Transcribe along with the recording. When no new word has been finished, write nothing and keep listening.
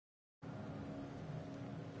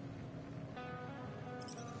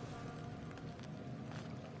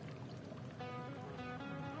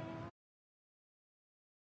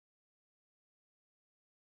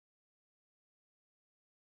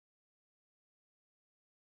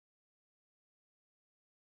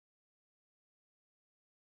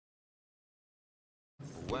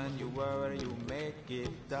When you worry, you make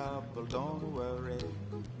it double, don't worry.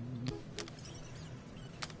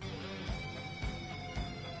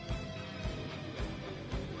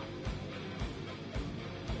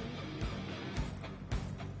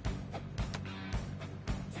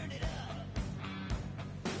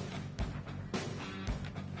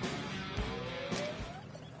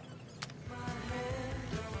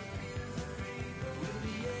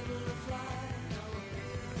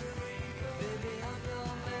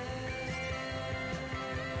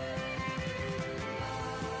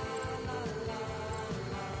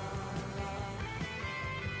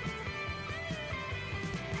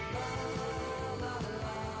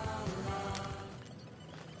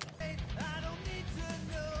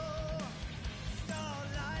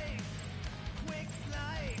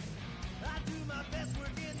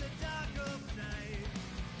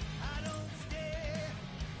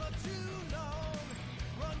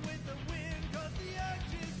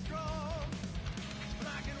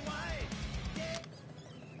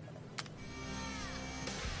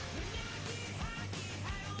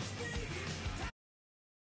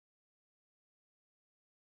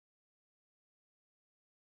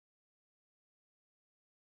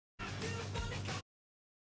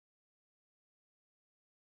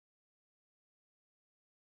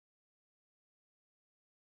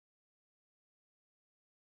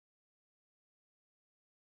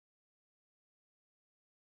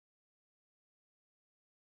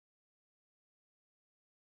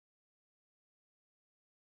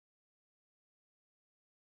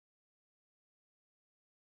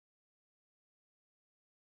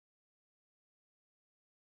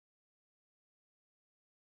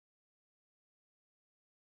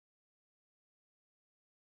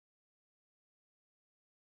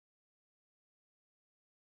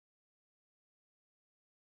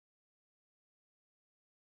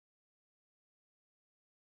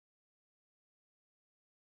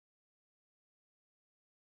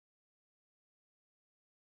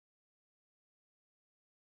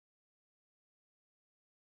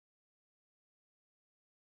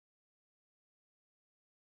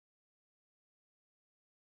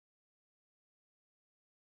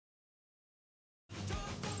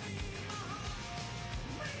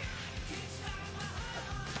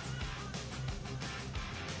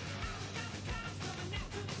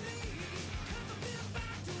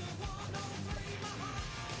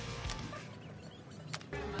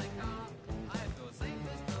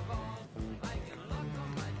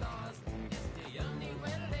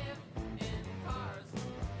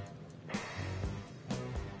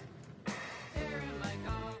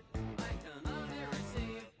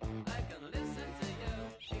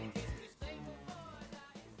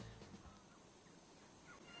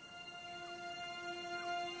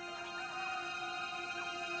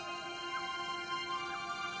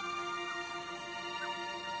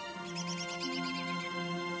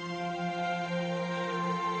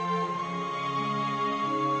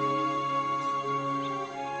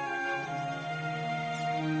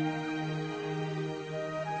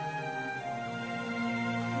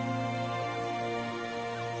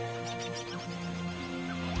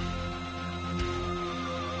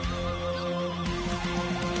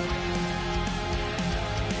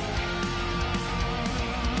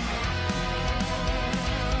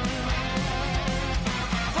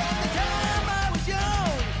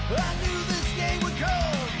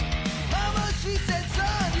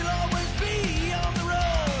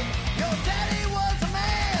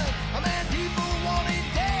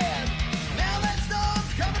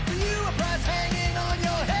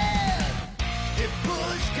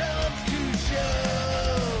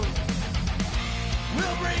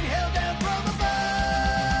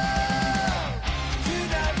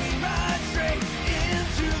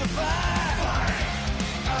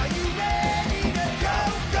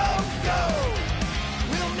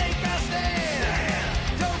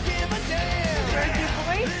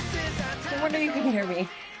 You can hear me.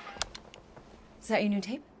 Is that your new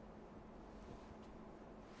tape?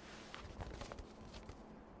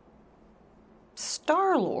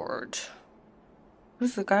 Star-Lord.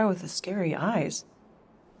 Who's the guy with the scary eyes?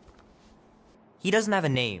 He doesn't have a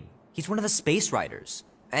name. He's one of the Space Riders.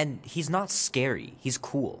 And he's not scary. He's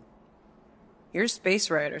cool. Your Space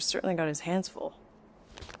Rider certainly got his hands full.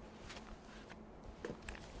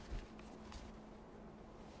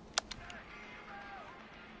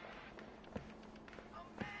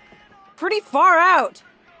 Pretty far out.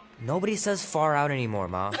 Nobody says far out anymore,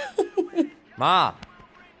 Ma. Ma!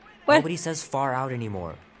 What? Nobody says far out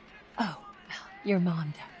anymore. Oh, well, your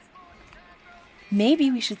mom does.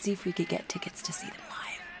 Maybe we should see if we could get tickets to see them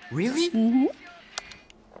live. Really? Mm-hmm.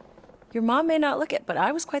 Your mom may not look it, but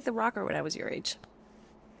I was quite the rocker when I was your age.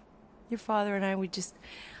 Your father and I would just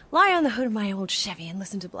lie on the hood of my old Chevy and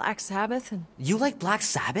listen to Black Sabbath and... You like Black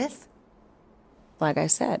Sabbath? Like I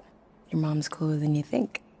said, your mom's cooler than you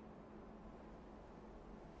think.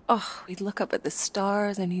 Oh, we'd look up at the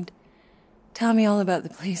stars and he'd tell me all about the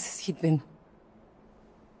places he'd been.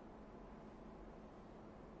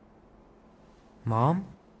 Mom?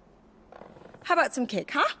 How about some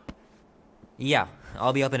cake, huh? Yeah,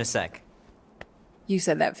 I'll be up in a sec. You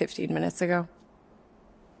said that 15 minutes ago.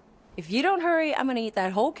 If you don't hurry, I'm gonna eat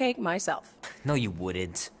that whole cake myself. No, you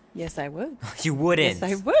wouldn't. Yes, I would. You wouldn't.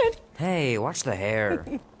 Yes, I would. Hey, watch the hair.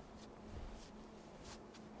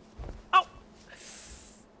 Oh!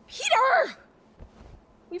 Peter!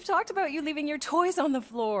 We've talked about you leaving your toys on the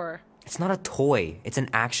floor. It's not a toy, it's an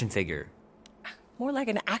action figure. More like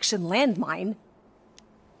an action landmine.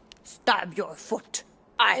 Stab your foot.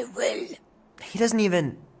 I will. He doesn't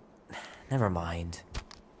even... Never mind.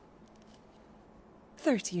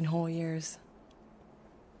 13 whole years.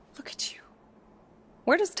 Look at you.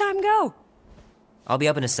 Where does time go? I'll be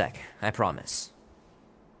up in a sec, I promise.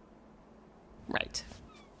 Right.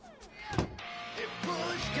 If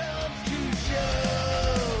push comes to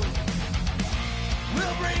shove,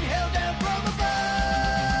 we'll bring hell down from above.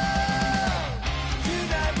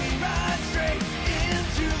 Tonight we ride straight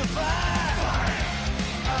into the fire.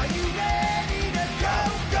 Are you ready to go,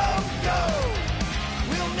 go, go?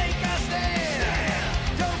 We'll make our stand.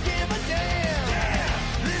 Don't give a damn.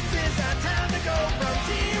 This is our time to go from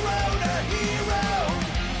zero to hero.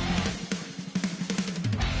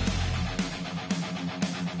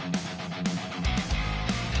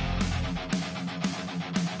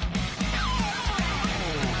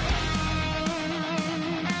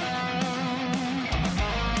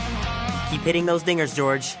 Keep hitting those dingers,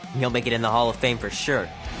 George. You'll make it in the Hall of Fame for sure.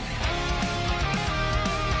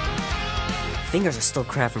 Fingers are still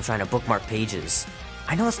cramped from trying to bookmark pages.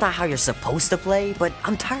 I know that's not how you're supposed to play, but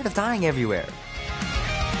I'm tired of dying everywhere.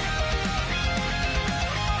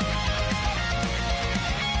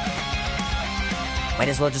 Might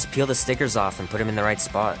as well just peel the stickers off and put them in the right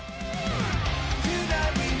spot.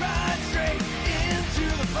 Tonight we ride straight into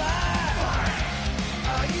the fire.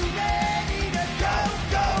 Are you ready to go,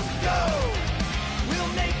 go, go?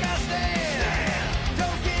 We'll make our stand.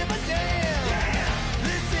 Don't give a damn.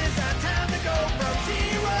 This is our time to go from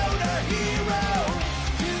zero to hero.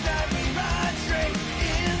 Tonight we ride straight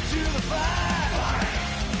into the fire.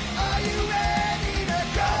 Are you ready to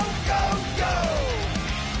go, go, go?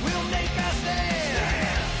 We'll make our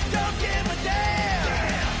stand. Don't give a damn.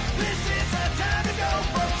 This is our time to go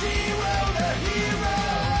from zero to hero.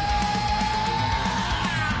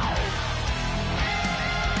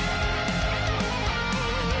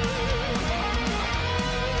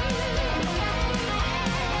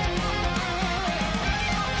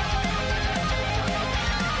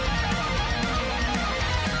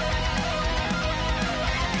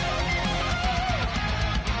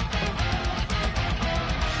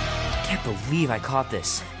 Can't believe I caught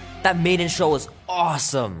this. That maiden show was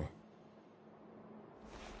awesome.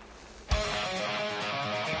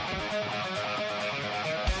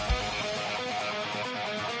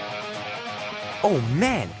 Oh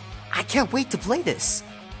man, I can't wait to play this.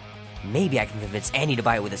 Maybe I can convince Annie to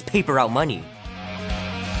buy it with his paper route money.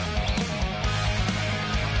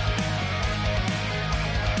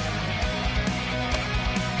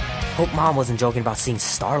 Hope Mom wasn't joking about seeing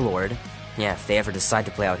Star-Lord. Yeah, if they ever decide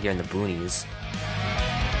to play out here in the boonies.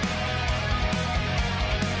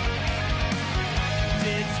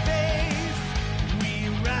 Dead space, we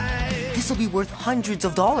ride. This'll be worth hundreds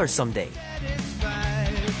of dollars someday.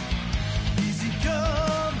 Satisfied. Easy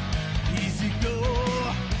come, easy go.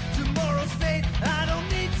 Tomorrow's fate, I don't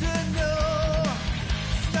need to know.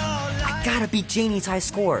 Starlight, Gotta beat Janie's high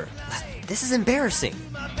score. This is embarrassing.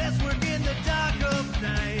 my best work in the dark of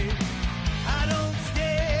night. I don't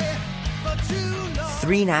stay for too long.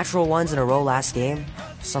 3 natural ones in a row last game.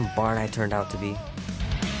 Some barn I turned out to be.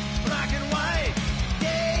 Black and white,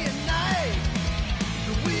 day and night.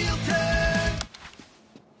 The wheel turns.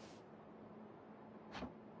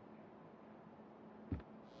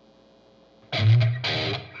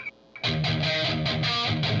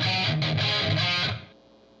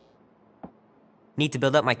 Need to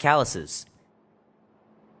build up my calluses.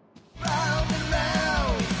 Round and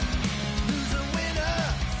round, loser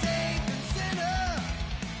winner, saint and sinner.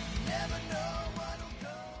 Never know what'll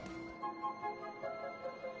come.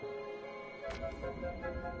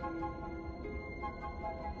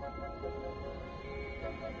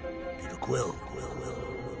 Peter Quill.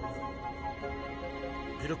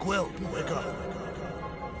 Peter Quill, wake up.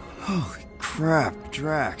 Holy crap,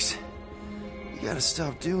 Drax. You gotta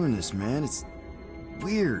stop doing this, man. It's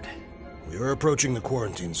weird. We are approaching the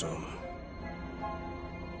quarantine zone.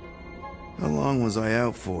 How long was I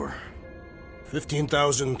out for?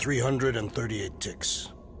 15,338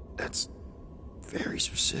 ticks. That's very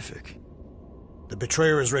specific. The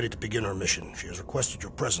Betrayer is ready to begin her mission. She has requested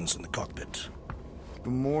your presence in the cockpit.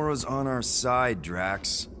 Gamora's on our side,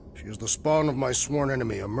 Drax. She is the spawn of my sworn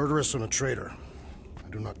enemy, a murderess and a traitor. I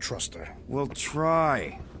do not trust her. Well,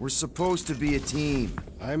 try. We're supposed to be a team.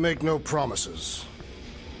 I make no promises.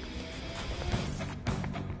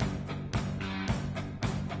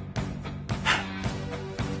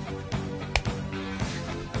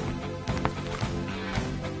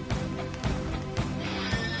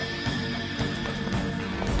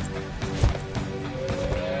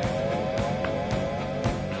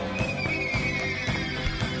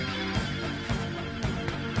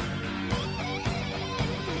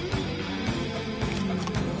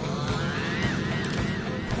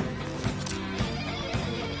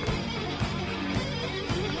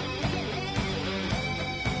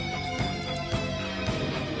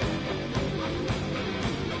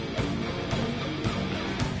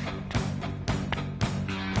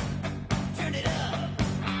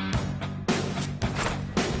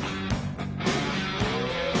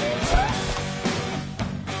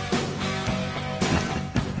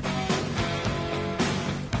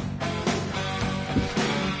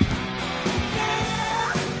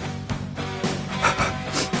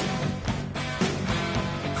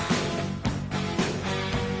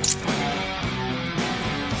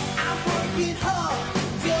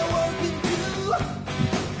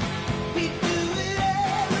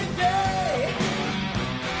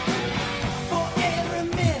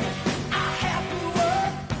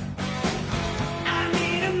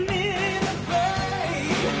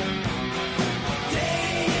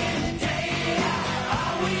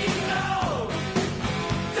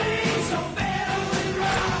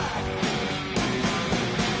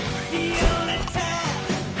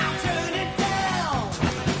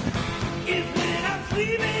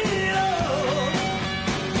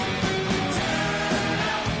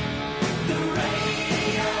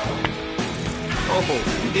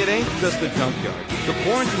 It ain't just a junkyard. The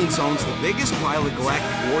quarantine zone's the biggest pile of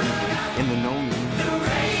galactic war debris in the known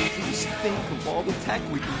universe. Just think of all the tech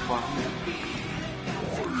we can find.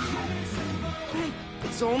 Hey,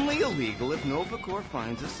 it's only illegal if Nova Corps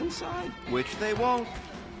finds us inside, which they won't.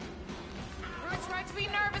 Root's right to be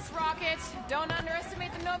nervous, Rocket. Don't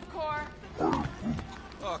underestimate the Nova Corps.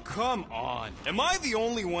 Oh, come on. Am I the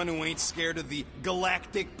only one who ain't scared of the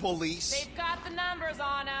Galactic Police? They've got the numbers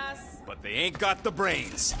on us. But they ain't got the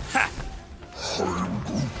brains. Ha!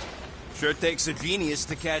 Sure takes a genius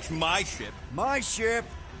to catch my ship. My ship!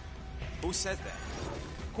 Who said that?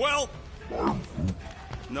 Quill?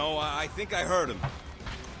 No, I think I heard him.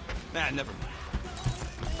 Nah, never mind.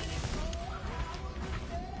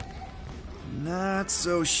 Not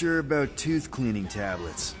so sure about tooth cleaning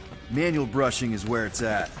tablets. Manual brushing is where it's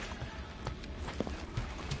at.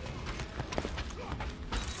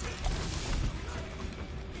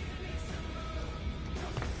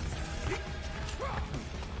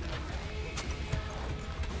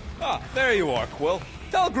 Ah, there you are, Quill.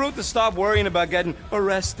 Tell Groot to stop worrying about getting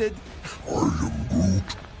arrested. I am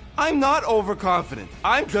Groot. I'm not overconfident.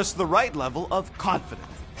 I'm just the right level of confident.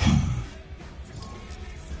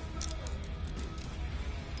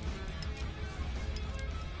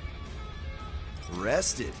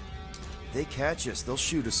 Arrested? They catch us, they'll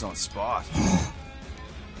shoot us on spot.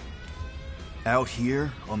 Out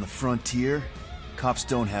here, on the frontier, cops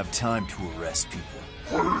don't have time to arrest people.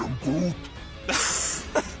 I am Groot.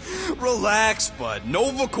 Relax, bud.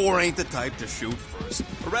 Nova Corps ain't the type to shoot first.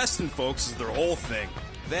 Arresting folks is their whole thing.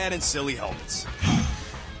 That and silly helmets.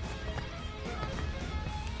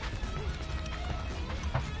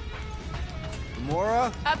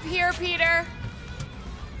 Gamora? Up here, Peter.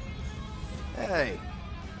 Hey,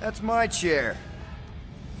 that's my chair.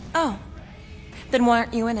 Oh, then why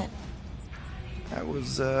aren't you in it? I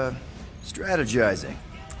was, strategizing.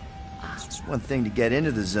 It's one thing to get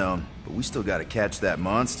into the zone, but we still gotta catch that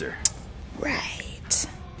monster. Right.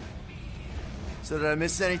 So did I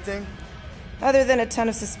miss anything? Other than a ton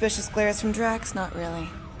of suspicious glares from Drax, not really.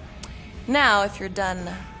 Now, if you're done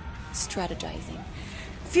strategizing,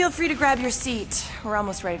 feel free to grab your seat. We're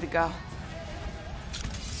almost ready to go.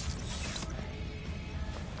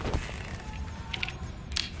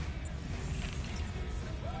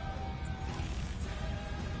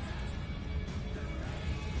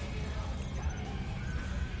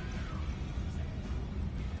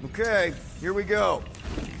 Okay, here we go.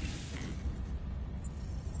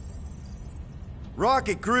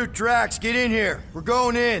 Rocket, Groot, Drax, get in here. We're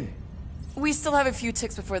going in. We still have a few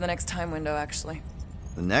ticks before the next time window, actually.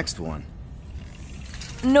 The next one?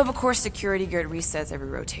 Nova Corps security grid resets every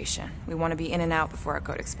rotation. We want to be in and out before our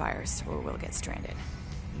code expires, or we'll get stranded.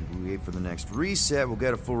 If we wait for the next reset, we'll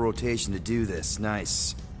get a full rotation to do this.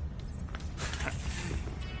 Nice.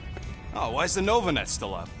 Oh, why's the Novanet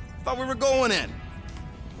still up? Thought we were going in.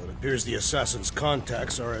 It appears the assassin's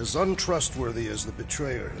contacts are as untrustworthy as the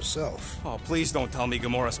betrayer herself. Oh, please don't tell me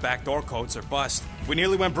Gamora's backdoor codes are bust. We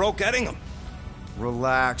nearly went broke getting them.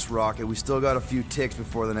 Relax, Rocket. We still got a few ticks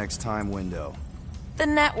before the next time window. The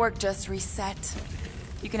network just reset.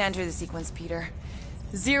 You can enter the sequence, Peter.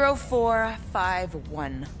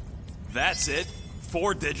 0451. That's it?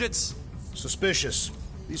 4 digits? Suspicious.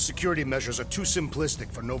 These security measures are too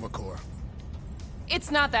simplistic for Nova Corps. It's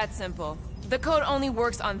not that simple. The code only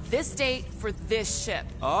works on this date for this ship.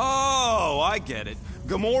 Oh, I get it.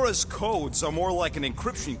 Gamora's codes are more like an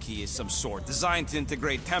encryption key of some sort, designed to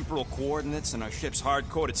integrate temporal coordinates and our ship's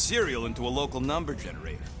hard-coded serial into a local number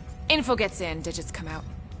generator. Info gets in, digits come out.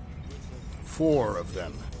 4 of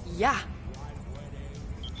them. Yeah.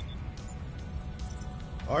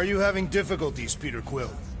 Are you having difficulties, Peter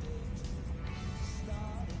Quill?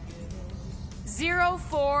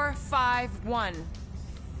 0451.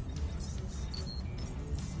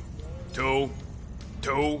 2,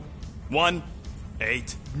 2, 1,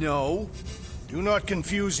 8. No. Do not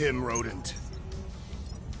confuse him, rodent.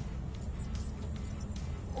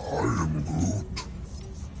 I am Groot.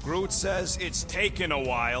 Groot says it's taken a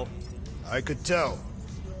while. I could tell.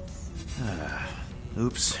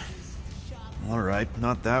 Oops. Alright,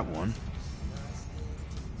 not that one.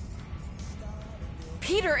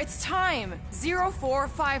 Peter, it's time.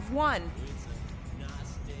 0451.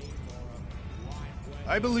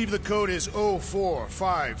 I believe the code is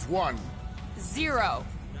 0451. 0.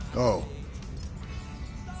 Oh.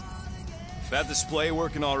 That display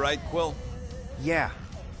working all right, Quill? Yeah.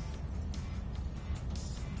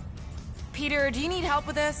 Peter, do you need help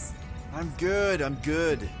with this? I'm good.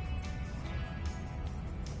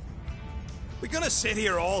 We gonna sit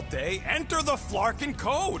here all day? Enter the Flarkin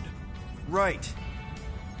code! Right.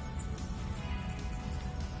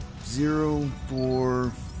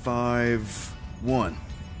 0451.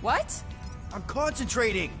 What? I'm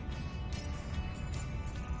concentrating.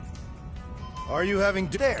 Are you having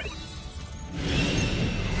There.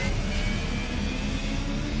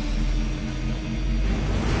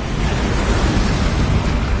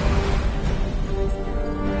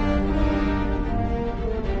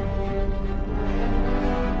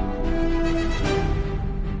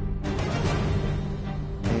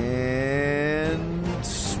 And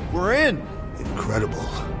we're in. Incredible.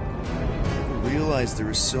 I realized there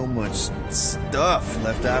was so much stuff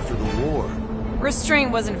left after the war.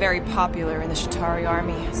 Restraint wasn't very popular in the Shatari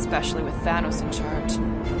army, especially with Thanos in charge.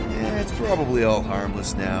 Yeah, it's probably all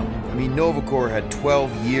harmless now. I mean, Nova Corps had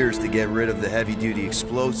 12 years to get rid of the heavy-duty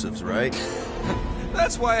explosives, right?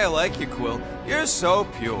 That's why I like you, Quill. You're so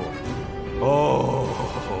pure. Oh,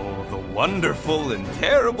 the wonderful and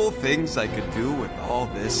terrible things I could do with all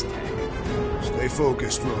this tech. Stay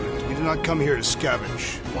focused, rodent. We did not come here to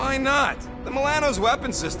scavenge. Why not? The Milano's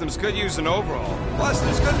weapon systems could use an overhaul. Plus,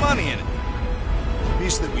 there's good money in it. The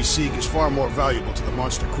beast that we seek is far more valuable to the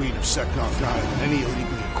Monster Queen of Seknarf 9 than any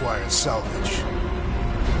illegally acquired salvage.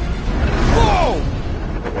 Whoa!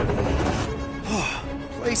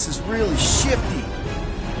 Place is really shifty.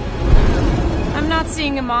 I'm not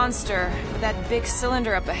seeing a monster, but that big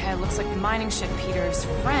cylinder up ahead looks like the mining ship Peter's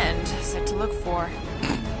friend said to look for.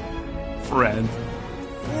 Friend.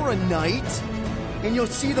 For a night? And you'll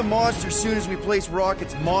see the monster soon as we place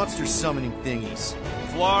Rocket's monster summoning thingies.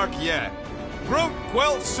 Flark, yeah. Groot,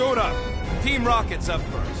 Quill, suit up. Team Rocket's up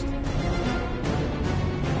first.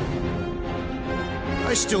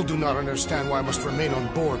 I still do not understand why I must remain on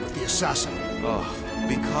board with the assassin. Oh,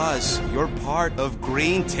 because you're part of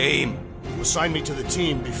Green Team. You assigned me to the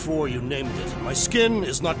team before you named it. My skin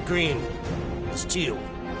is not green. It's teal.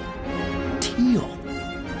 Teal?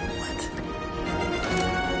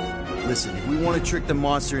 Listen, if we want to trick the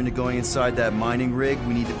monster into going inside that mining rig,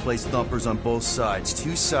 we need to place thumpers on both sides.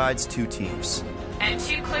 2 sides, 2 teams. And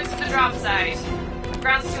 2 clips to the drop site.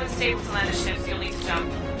 Ground's too unstable to land the ship, so you'll need to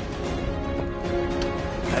jump.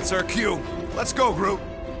 That's our cue. Let's go, Groot.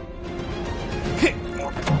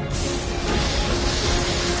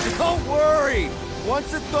 Don't worry! Once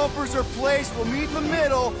the thumpers are placed, we'll meet in the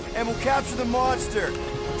middle, and we'll capture the monster.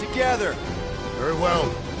 Together. Very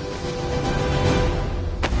well.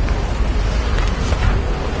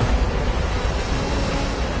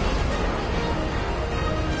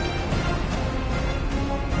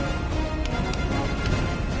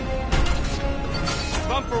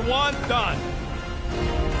 number 1 done.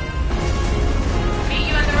 Meet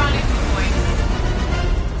you at the rendezvous point.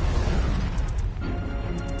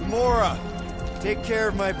 Gamora, take care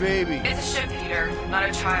of my baby. It's a ship, Peter, not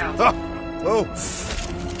a child. Oh,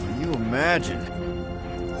 can you imagine? I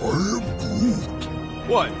am Groot.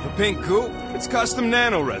 What, the pink goo? It's custom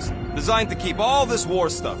nanoresin, designed to keep all this war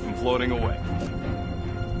stuff from floating away.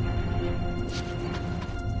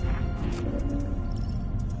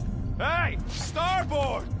 Hey,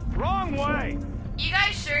 starboard! Wrong way! You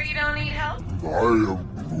guys sure you don't need help? I am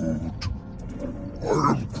Groot. I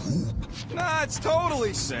am Groot. Nah, it's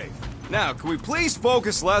totally safe. Now, can we please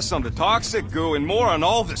focus less on the toxic goo and more on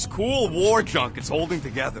all this cool war junk it's holding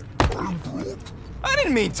together? I'm Groot. I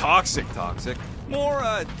didn't mean toxic. More,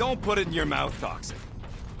 don't put it in your mouth toxic.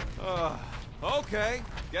 Okay.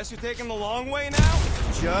 Guess you're taking the long way now?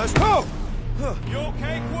 Just... Oh! You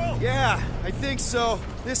okay, Quill? Yeah, I think so.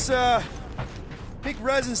 This, pink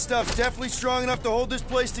resin stuff's definitely strong enough to hold this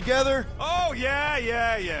place together. Oh,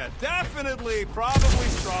 yeah. Definitely, probably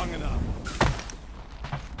strong enough.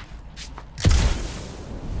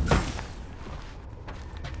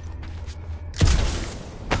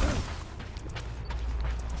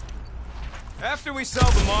 After we sell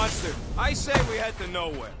the monster, I say we head to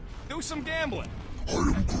nowhere. Do some gambling. I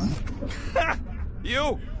am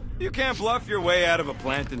Groot. You can't bluff your way out of a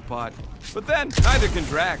plantain pot. But then, neither can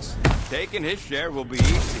Drax. Taking his share will be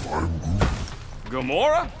easy. I'm Groot.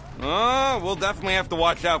 Gamora? We'll definitely have to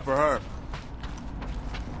watch out for her.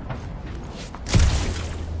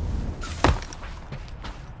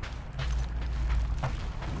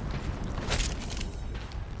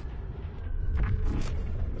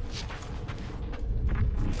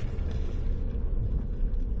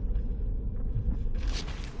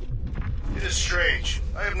 It is strange.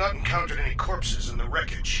 I have not encountered any corpses in the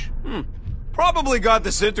wreckage. Probably got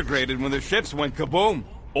disintegrated when the ships went kaboom.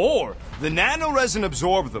 Or the nanoresin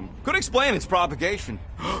absorbed them. Could explain its propagation.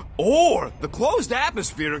 Or the closed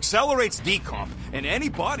atmosphere accelerates decomp, and any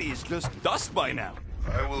body is just dust by now.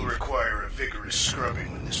 I will require a vigorous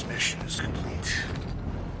scrubbing when this mission is complete.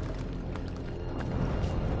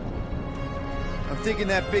 I'm thinking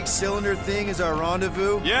that big cylinder thing is our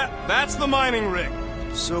rendezvous. Yeah, that's the mining rig.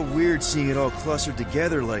 So weird seeing it all clustered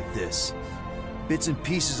together like this. Bits and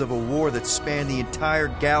pieces of a war that spanned the entire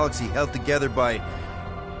galaxy held together by...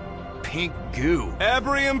 pink goo.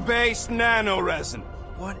 Ebrium-based nanoresin.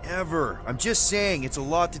 Whatever. I'm just saying, it's a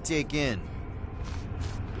lot to take in.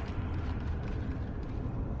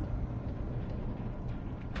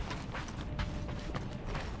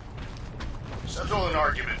 Settle an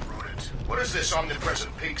argument, Rodent. What is this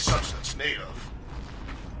omnipresent pink substance made of?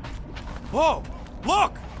 Whoa,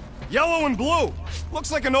 look! Yellow and blue.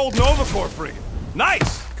 Looks like an old Nova Corps frigate.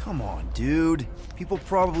 Nice! Come on, dude. People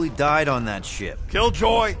probably died on that ship.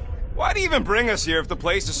 Killjoy, why do you even bring us here if the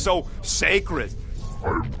place is so sacred?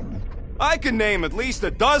 I can name at least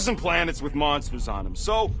a dozen planets with monsters on them,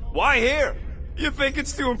 so why here? You think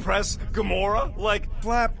it's to impress Gamora? Like...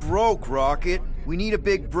 Flat broke, Rocket. We need a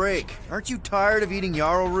big break. Aren't you tired of eating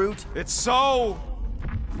yarrow root? It's so...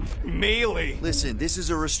 mealy. Listen, this is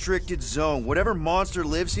a restricted zone. Whatever monster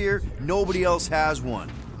lives here, nobody else has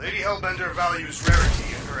one. Lady Hellbender values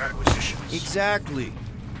rarity in her acquisitions. Exactly.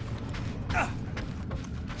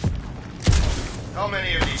 How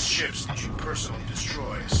many of these ships did you personally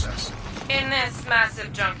destroy, Assassin? In this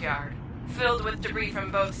massive junkyard, filled with debris from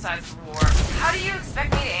both sides of the war. How do you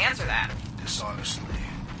expect me to answer that? Dishonestly.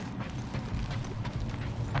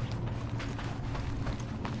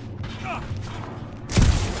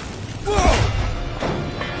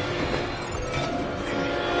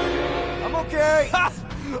 I'm okay. Ha!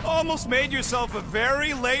 Almost made yourself a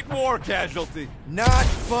very late war casualty. Not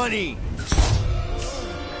funny.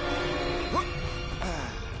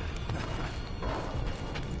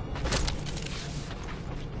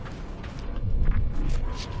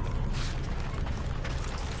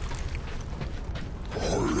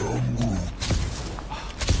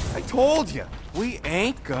 I told you, we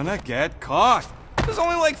ain't gonna get caught. There's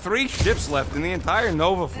only like 3 ships left in the entire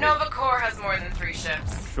Nova fleet. Nova Corps has more than 3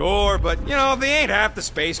 ships. Sure, but, you know, they ain't half the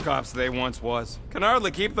space cops they once was. Can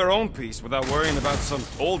hardly keep their own peace without worrying about some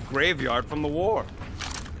old graveyard from the war.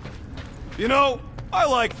 You know, I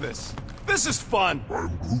like this. This is fun.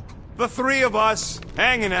 The 3 of us,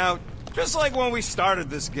 hanging out, just like when we started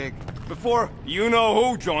this gig, before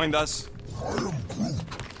you-know-who joined us.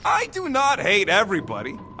 I do not hate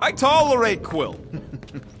everybody. I tolerate Quill.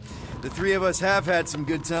 The 3 of us have had some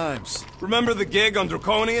good times. Remember the gig on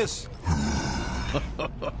Draconius?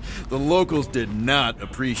 The locals did not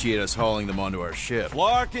appreciate us hauling them onto our ship.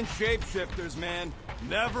 Flark and shapeshifters, man.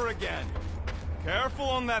 Never again. Careful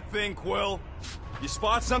on that thing, Quill. You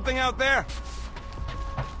spot something out there?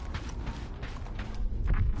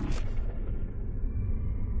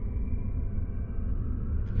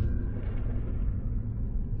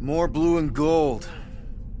 More blue and gold.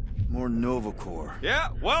 More Nova Corps. Yeah,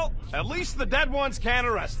 well, at least the dead ones can't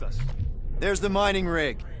arrest us. There's the mining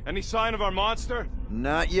rig. Any sign of our monster?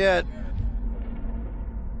 Not yet.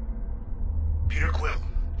 Peter Quill,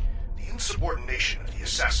 the insubordination of the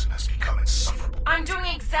assassin has become insufferable. I'm doing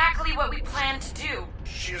exactly what we planned to do.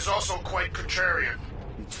 She is also quite contrarian.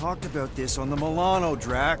 We talked about this on the Milano,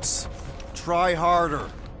 Drax. Try harder.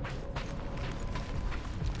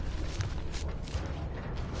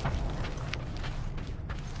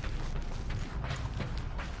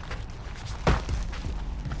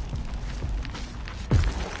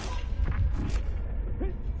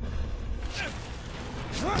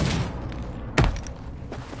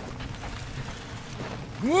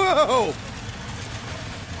 Whoa!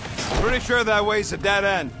 Pretty sure that way's a dead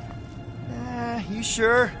end. You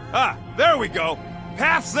sure? Ah, there we go.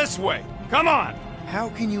 Path's this way. Come on. How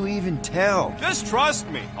can you even tell? Just trust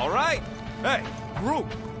me, all right? Hey, Groot,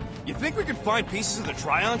 you think we could find pieces of the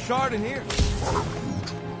Tryon Shard in here?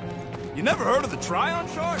 You never heard of the Tryon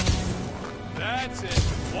Shard? That's it.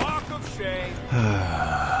 Walk of shame.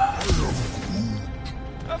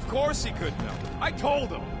 Of course he could know. I told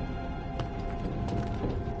him.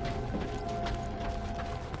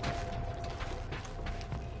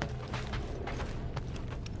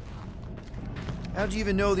 How'd you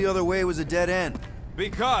even know the other way was a dead end?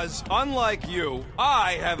 Because, unlike you,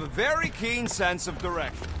 I have a very keen sense of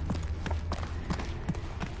direction.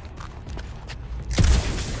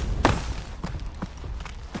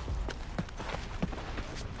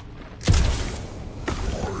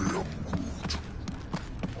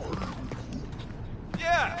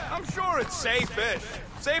 Yeah, I'm sure it's safe-ish.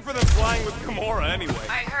 Safer than flying with Gamora anyway.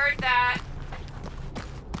 I heard that.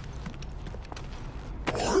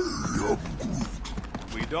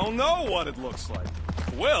 We don't know what it looks like.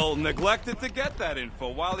 Will neglected to get that info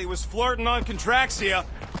while he was flirting on Contraxia.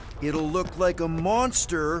 It'll look like a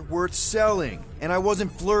monster worth selling. And I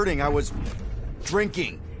wasn't flirting, I was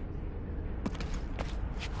drinking.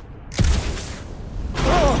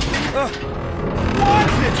 Watch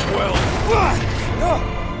it, Will!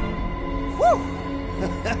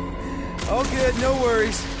 All good, no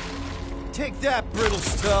worries. Take that, brittle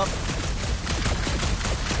stuff.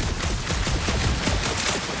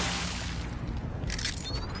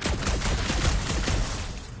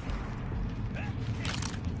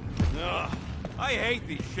 I hate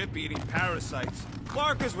these ship-eating parasites.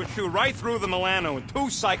 Clarkers would shoot right through the Milano in 2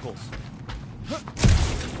 cycles.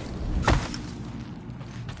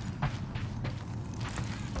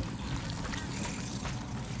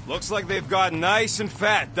 Looks like they've got nice and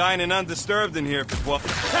fat, dining undisturbed in here for 12.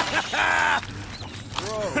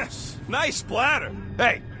 Gross. Nice splatter.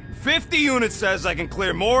 Hey, 50 units says I can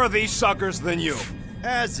clear more of these suckers than you.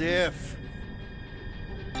 As if.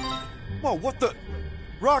 Whoa, what the...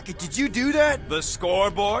 Rocket, did you do that? The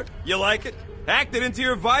scoreboard? You like it? Hacked it into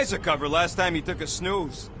your visor cover last time you took a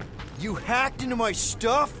snooze. You hacked into my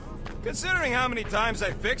stuff? Considering how many times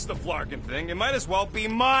I fixed the Flarkin thing, it might as well be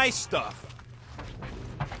my stuff.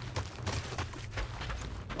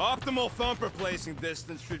 Optimal thumper placing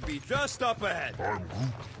distance should be just up ahead.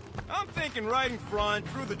 I'm thinking right in front,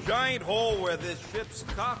 through the giant hole where this ship's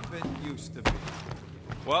cockpit used to be.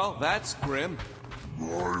 Well, that's grim.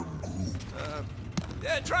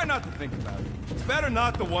 Yeah, try not to think about it. It's better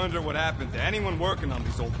not to wonder what happened to anyone working on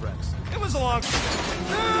these old wrecks. It was a long...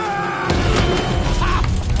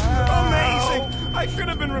 Amazing! I should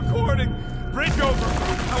have been recording. Bridge over.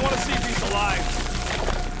 I want to see if he's alive.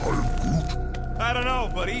 I don't know,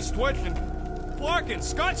 but he's twitching. Flarkin,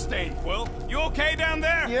 Scott stain, Quill. You okay down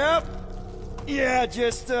there? Yep. Yeah,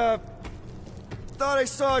 just, thought I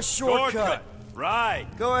saw a shortcut. Right.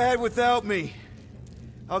 Go ahead without me.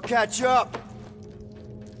 I'll catch up.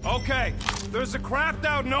 Okay, there's a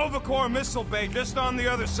crapped-out Nova Corps missile bay just on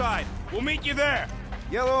the other side. We'll meet you there.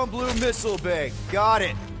 Yellow and blue missile bay. Got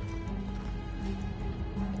it.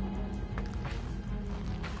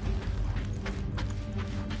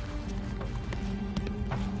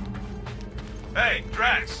 Hey,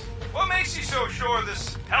 Drax, what makes you so sure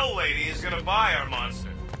this Hell Lady is gonna buy our monster?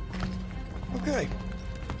 Okay.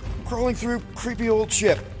 Crawling through creepy old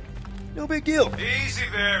ship. No big deal. Easy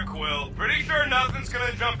there, Quill. Pretty sure nothing's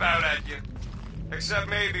gonna jump out at you. Except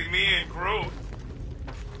maybe me and Groot.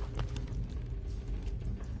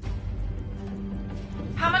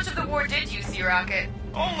 How much of the war did you see, Rocket?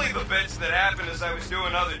 Only the bits that happened as I was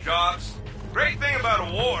doing other jobs. Great thing about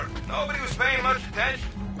a war, nobody was paying much attention.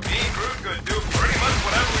 Me Groot could do pretty much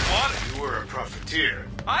whatever we wanted. You were a profiteer.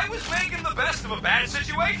 I was making the best of a bad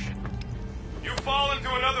situation. You fall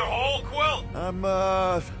into another hole, Quill? I'm,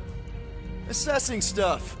 assessing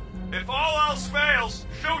stuff. If all else fails,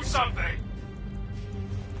 shoot something.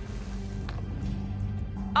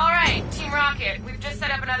 All right, Team Rocket, we've just set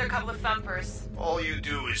up another couple of thumpers. All you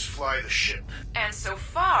do is fly the ship. And so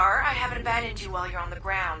far, I haven't abandoned you while you're on the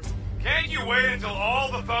ground. Can't you wait until all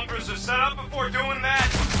the thumpers are set up before doing that?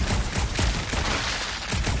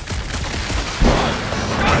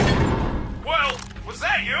 Well, was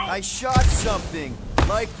that you? I shot something,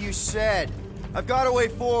 like you said. I've got a way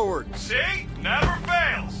forward. See? Never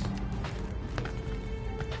fails.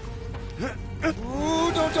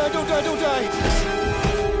 Ooh, don't die, don't die, don't die!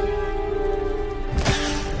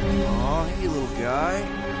 Aw, hey, little guy.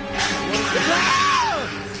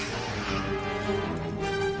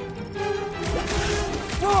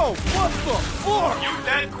 Whoa, what the fuck? You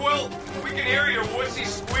dead, Quill? We can hear your wussy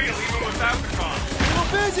squeal even without the comms.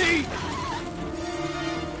 We're busy!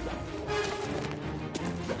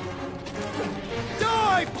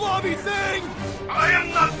 Die, blobby thing! I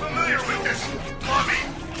am not familiar with this, Bobby.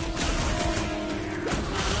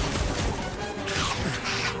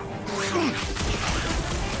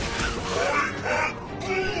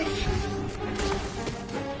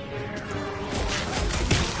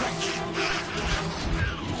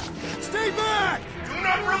 Stay back! Do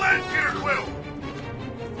not relent, Peter Quill.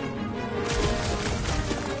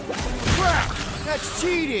 Crap! That's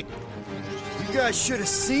cheating! You guys should have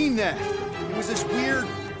seen that. It was this weird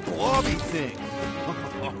blobby thing.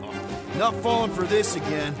 Not falling for this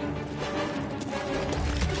again.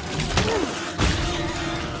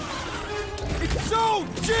 It's so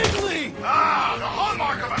jiggly! Ah, the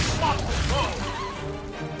hallmark of a slothful foe.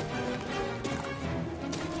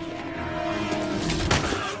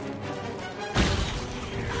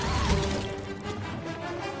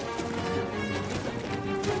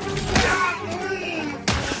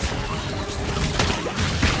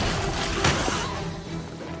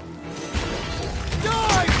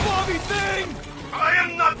 Die, blobby thing! I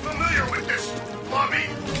am not familiar with this, Bobby.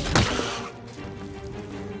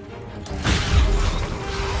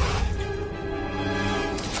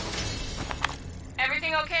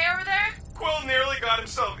 Everything okay over there? Quill nearly got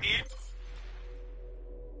himself eaten.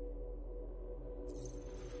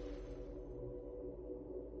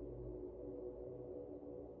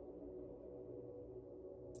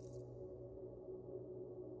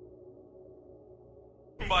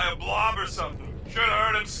 By a blob or something. Should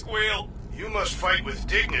have heard him squeal. You must fight with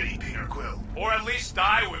dignity, Peter Quill. Or at least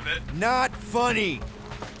die with it. Not funny!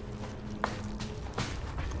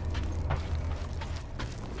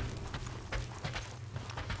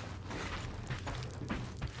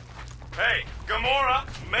 Hey, Gamora,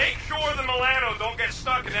 make sure the Milano don't get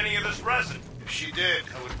stuck in any of this resin. If she did,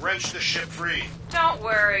 I would wrench the ship free. Don't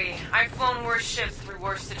worry. I've flown worse ships through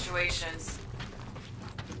worse situations.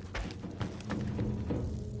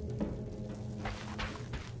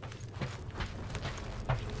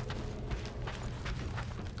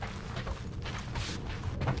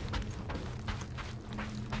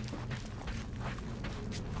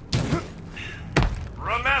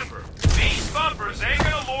 Remember, these thumpers ain't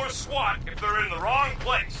gonna lure SWAT if they're in the wrong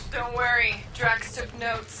place. Don't worry. Drax took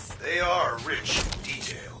notes. They are rich in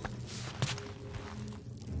detail.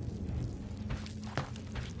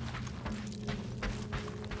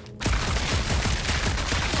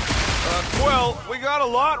 Quill, we got a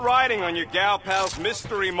lot riding on your gal pal's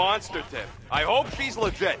mystery monster tip. I hope she's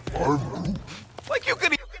legit. Like you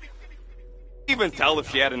could even tell if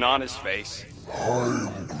she had an honest face.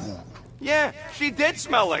 Yeah, she did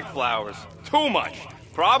smell like flowers. Too much.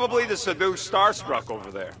 Probably the seduced starstruck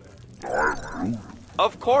over there.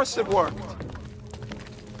 Of course it worked.